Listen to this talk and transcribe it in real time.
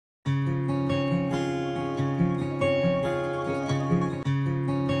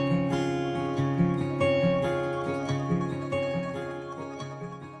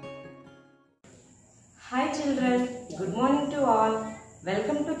Hi children, good morning to all.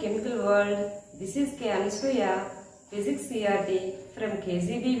 Welcome to Chemical World. This is K. Ansuya, Physics CRT from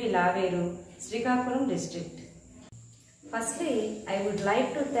KZBV Laveru, Srikakulam district. Firstly, I would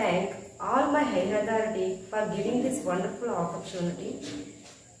like to thank all my higher authority for giving this wonderful opportunity.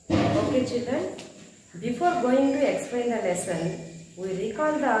 Okay children, before going to explain the lesson, we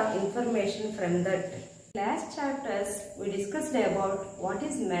recall the information from that. Last chapters we discussed about what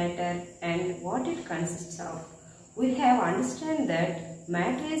is matter and what it consists of. We have understood that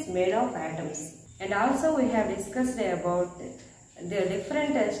matter is made of atoms, and also we have discussed about the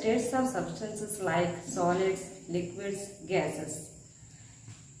different states of substances like solids, liquids, gases.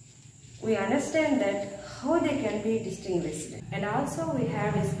 We understand that how they can be distinguished, and also we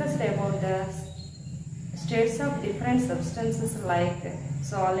have discussed about the states of different substances like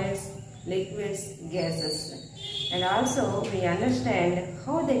solids, liquids, gases, and also we understand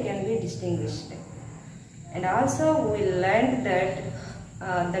how they can be distinguished, and also we learned that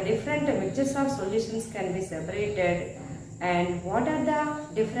the different mixtures of solutions can be separated and what are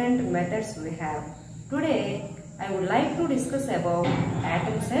the different methods we have. Today I would like to discuss about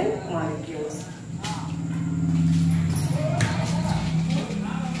atoms and molecules.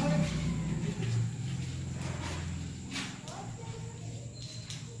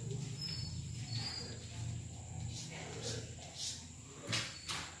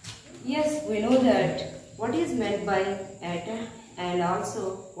 Yes, we know that what is meant by atom and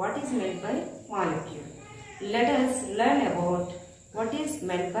also what is meant by molecule. Let us learn about what is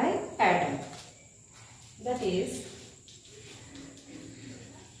meant by atom. That is,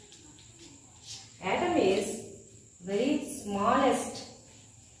 atom is very smallest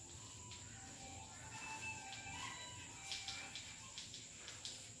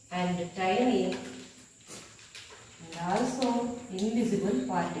and tiny and also invisible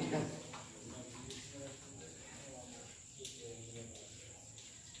particle.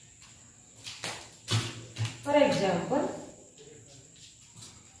 For example,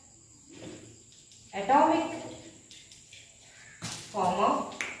 atomic form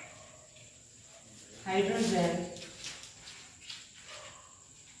of hydrogen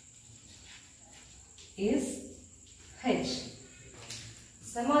is H.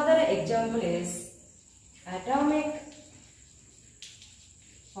 Some other example is atomic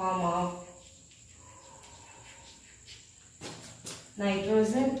form of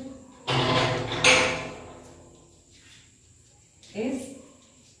nitrogen is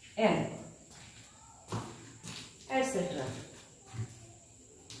N, etc.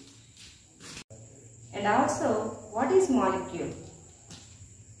 And also, what is molecule?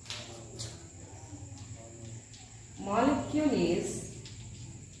 Molecule is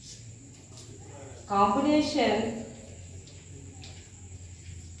combination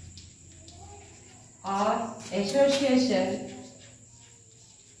or association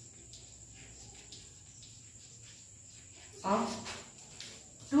of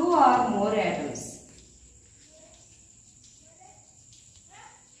two or more atoms.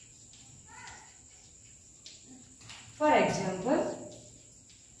 For example,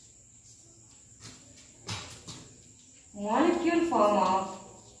 molecule form of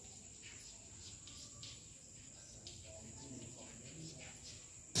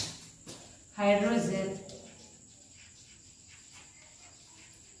hydrogen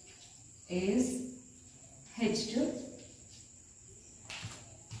is H2.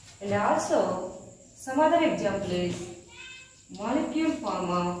 And also, some other example is molecule form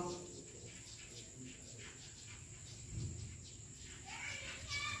of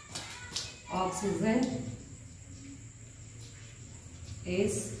oxygen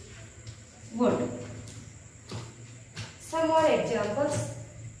is wood. Some more examples: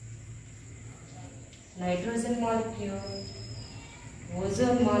 nitrogen molecule,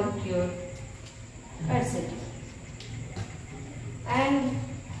 ozone molecule, etc. And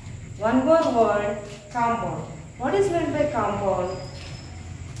one more word, compound. What is meant by compound?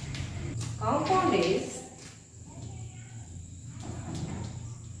 Compound is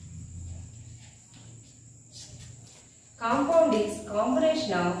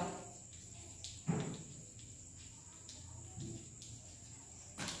combination of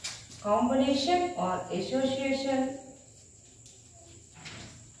or association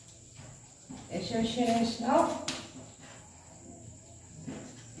of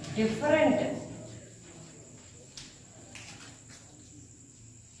different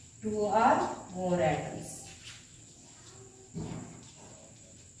two or more atoms.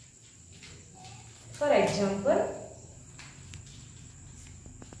 For example,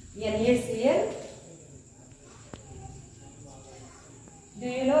 NaCl. Do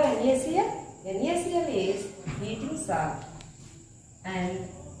you know NaCl? NaCl is and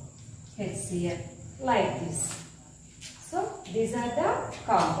HCl like this. So these are the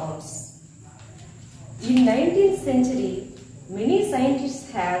compounds. In 19th century, many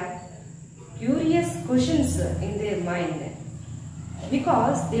scientists have curious questions in their mind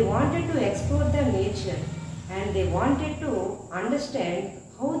because they wanted to explore the nature and they wanted to understand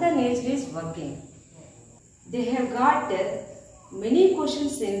how the nature is working. They have got many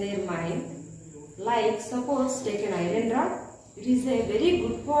questions in their mind, like suppose take an iron rod. It is a very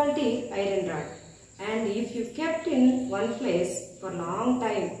good quality iron rod, and if you kept in one place for long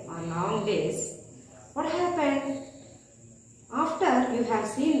time or long days, what happened? After you have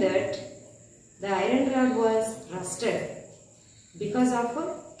seen that the iron rod was rusted because of a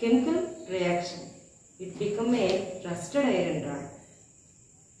chemical reaction. It became a rusted iron rod.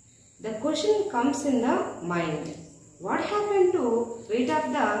 The question comes in the mind. What happened to weight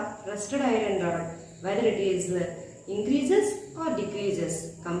of the rusted iron rod? Whether it is increases or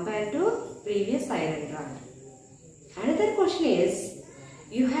decreases compared to previous iron rod. Another question is,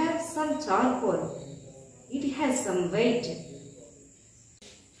 you have some charcoal. It has some weight.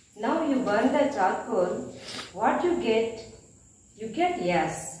 Now you burn the charcoal. What you get? You get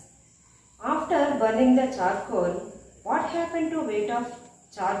gas. After burning the charcoal, what happened to weight of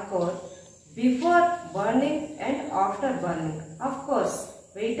charcoal before burning and after burning? Of course,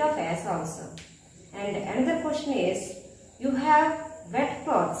 weight of ash also. And another question is, you have wet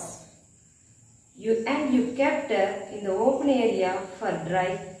clothes. You kept in the open area for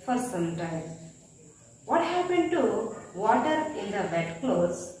dry for some time. What happened to water in the wet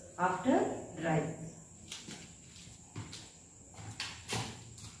clothes after dry?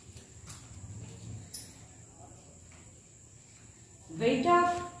 Weight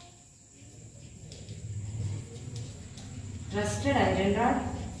of rusted iron rod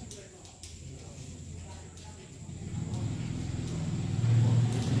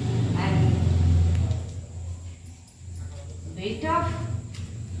and weight of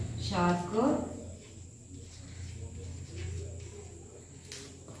charcoal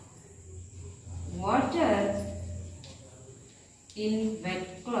water in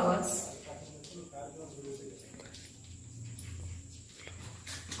wet clothes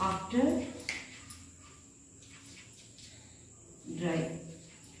after dry.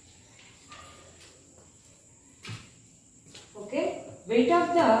 Okay, weight of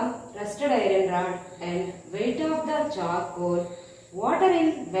the rusted iron rod and weight of the charcoal, water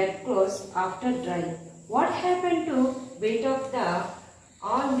in wet clothes after dry. What happened to weight of the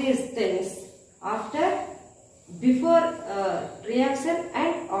all these things after, before reaction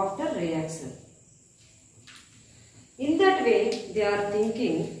and after reaction? In that way, they are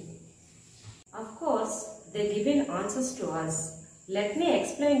thinking. Of course, they given answers to us. Let me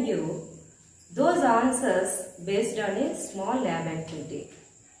explain you those answers based on a small lab activity.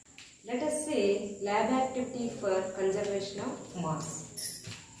 Let us say lab activity for conservation of mass.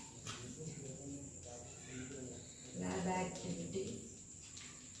 Lab activity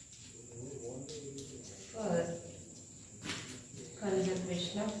for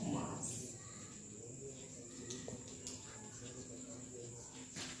conservation of mass.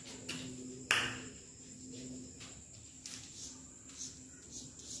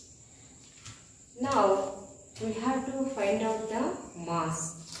 Now we have to find out the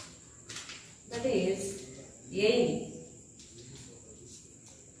mass, that is aim.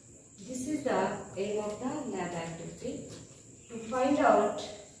 This is the aim of the lab activity, to find out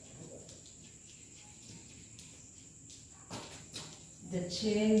the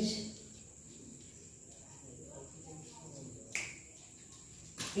change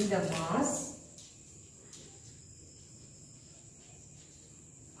in the mass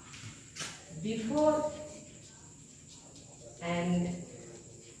before and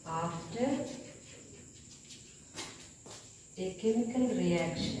after a chemical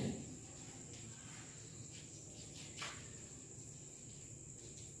reaction.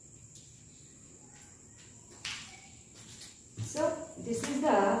 So this is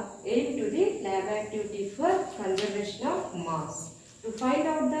the aim to the lab activity for conservation of mass, to find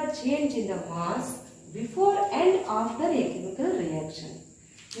out the change in the mass before and after a chemical reaction.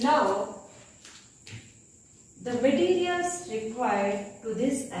 Now, the materials required to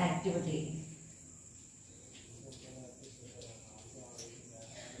this activity.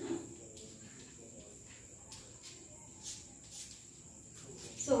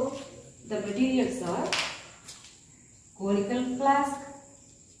 So, the materials are conical flask,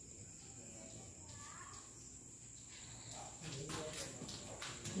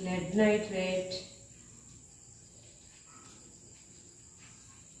 lead nitrate,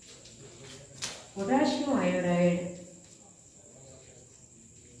 potassium iodide,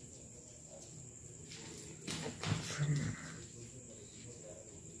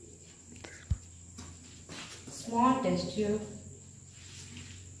 small test tube,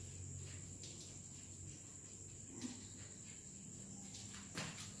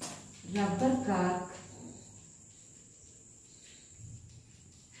 rubber cork,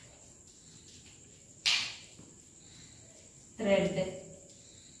 thread,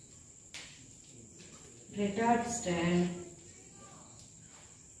 retard stand,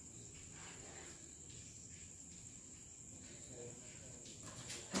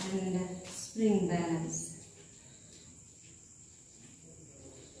 and spring balance.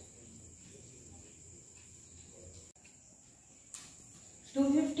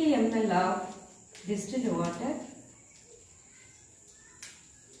 ml of distilled water,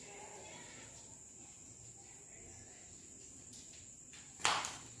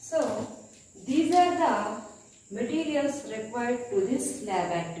 so these are the materials required to this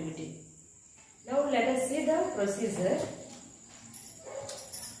lab activity. Now let us see the procedure.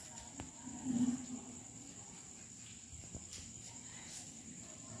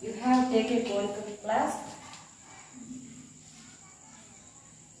 You have taken conical flask,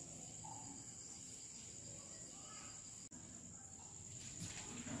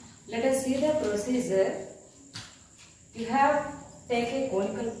 let us see the procedure. You have taken a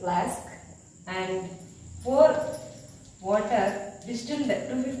conical flask and pour water, distilled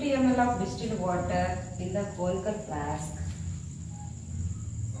 250 ml of distilled water in the conical flask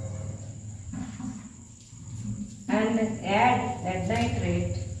and add lead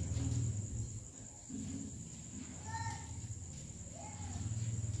nitrate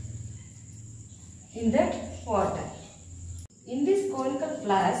in that water. In this conical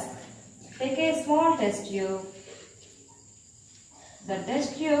flask, take a small test tube. The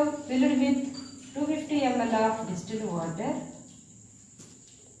test tube filled with 250 ml of distilled water.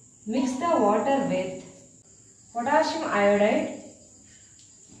 Mix the water with potassium iodide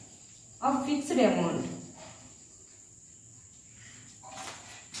of fixed amount.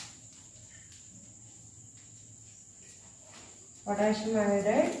 Potassium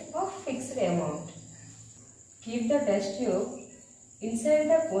iodide of fixed amount. Keep the test tube inside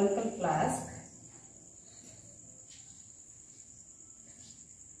the conical flask.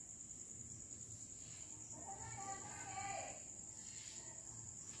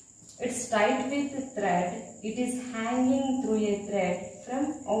 It's tied with thread. It is hanging through a thread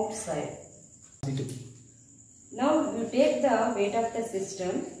from outside. Now you take the weight of the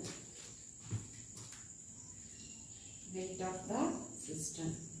system. Weight of the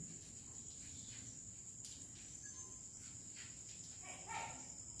system.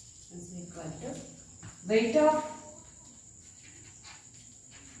 Is equal to weight of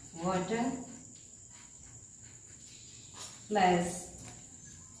water plus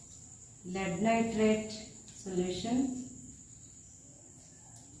lead nitrate solution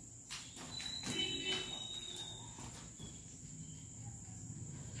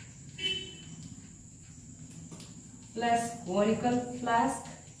plus conical flask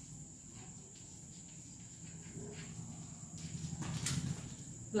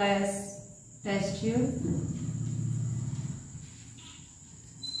plus test tube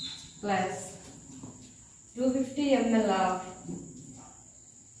plus 250 ml of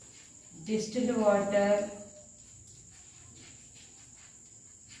distilled water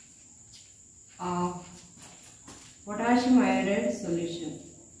of potassium iodide solution.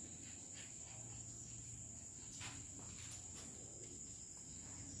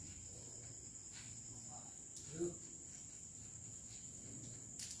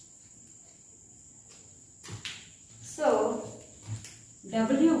 So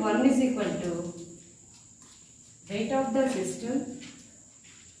W1 is equal to weight of the system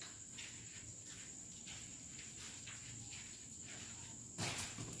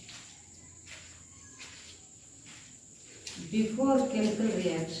before chemical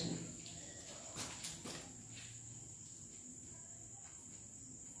reaction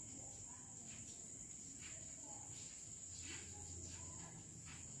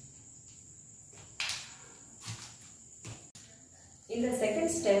in the second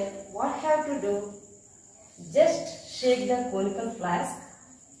step, what have to do? Just shake the conical flask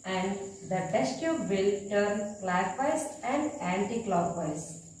and the test tube will turn clockwise and anti-clockwise,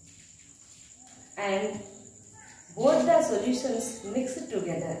 and both the solutions mixed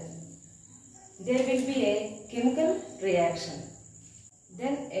together. There will be a chemical reaction.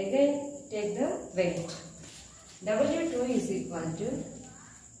 Then again take the weight. W2 is equal to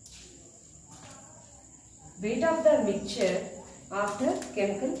weight of the mixture after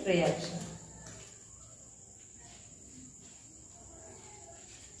chemical reaction.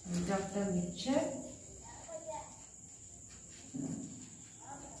 Weight of the mixture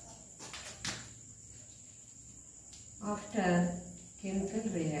after chemical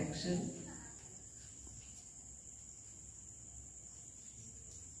reaction.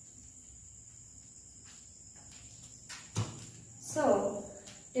 So,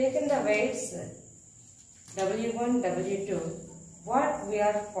 taken the weights W1, W2, what we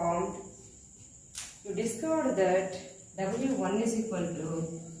are formed, you discovered that W1 is equal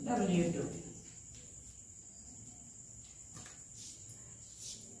to W2.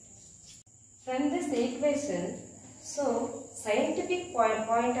 From this equation, so scientific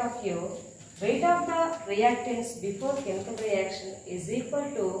point of view, weight of the reactants before chemical reaction is equal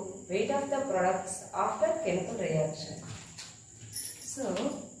to weight of the products after chemical reaction. So,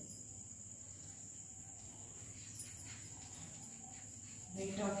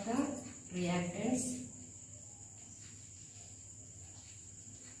 weight of the reactants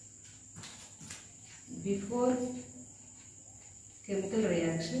before chemical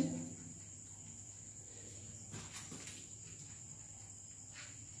reaction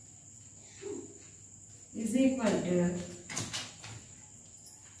is equal to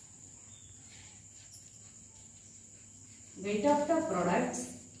weight of the products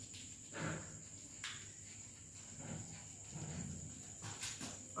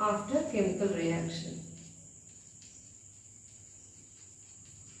after chemical reaction.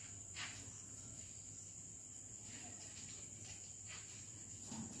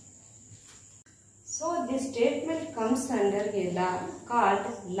 So this statement comes under a law called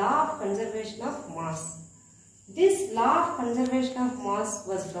law of conservation of mass. This law of conservation of mass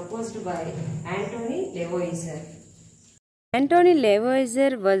was proposed by Antoine Lavoisier. Antoine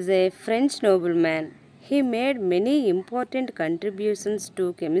Lavoisier was a French nobleman. He made many important contributions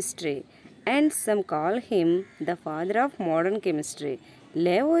to chemistry, and some call him the father of modern chemistry.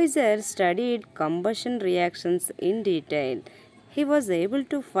 Lavoisier studied combustion reactions in detail. He was able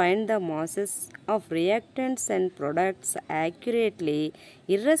to find the masses of reactants and products accurately,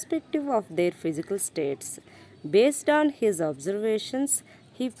 irrespective of their physical states. Based on his observations,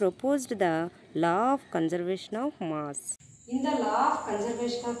 he proposed the law of conservation of mass. In the law of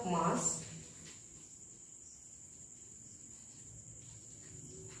conservation of mass,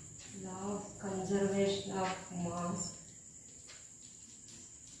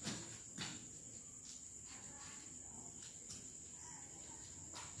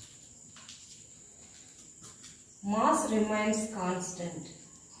 mass remains constant.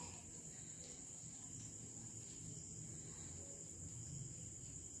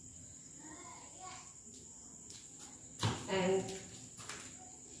 And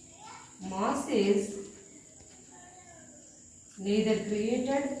mass is neither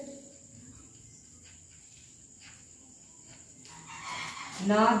created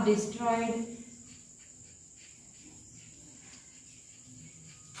nor destroyed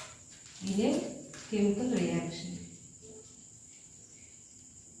in a chemical reaction.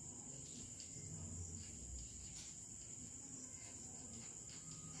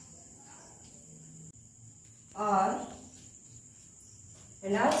 Or,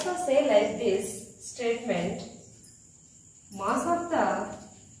 and also say like this statement, mass of the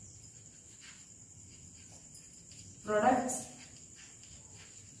products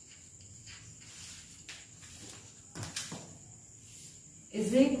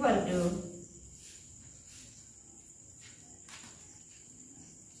is equal to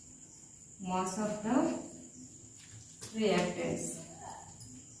mass of the reactants.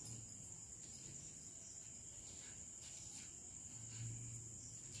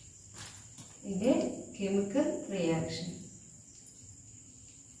 In a chemical reaction.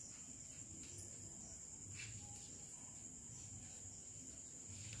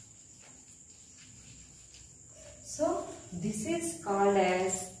 So, this is called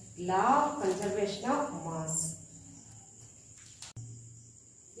as law of conservation of mass.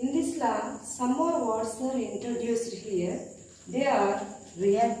 In this law, some more words are introduced here. They are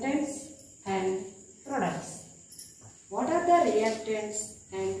reactants and products. What are the reactants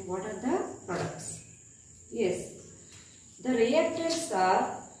and what are the products? Yes, the reactants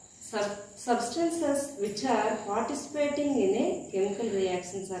are substances which are participating in a chemical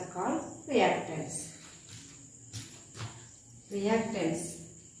reactions are called reactants. Reactants.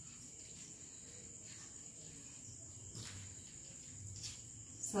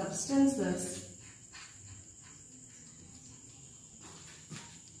 Substances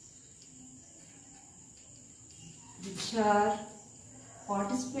which are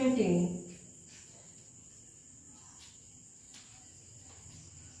participating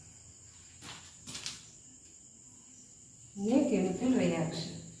in a chemical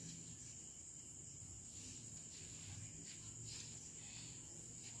reaction.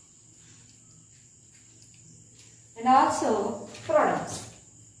 And also also products.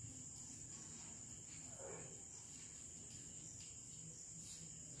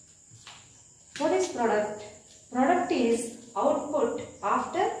 What is product? Product is output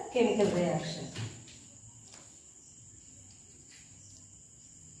after chemical reaction.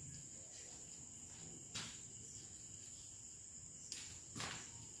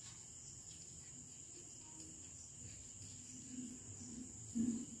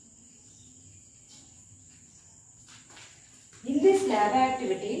 In this lab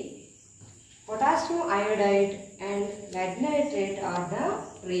activity, potassium iodide and lead nitrate are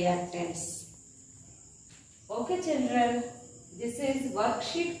the reactants. Okay children, this is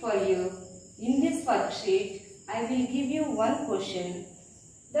worksheet for you. In this worksheet, I will give you one question,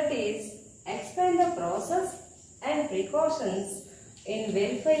 that is, explain the process and precautions in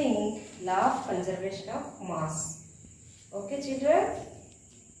verifying law of conservation of mass. Okay children?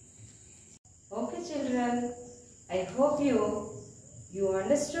 Okay children, I hope you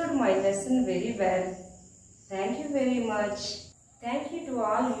understood my lesson very well. Thank you very much. Thank you to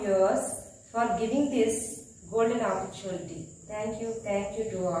all viewers for giving this golden opportunity. Thank you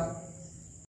to all.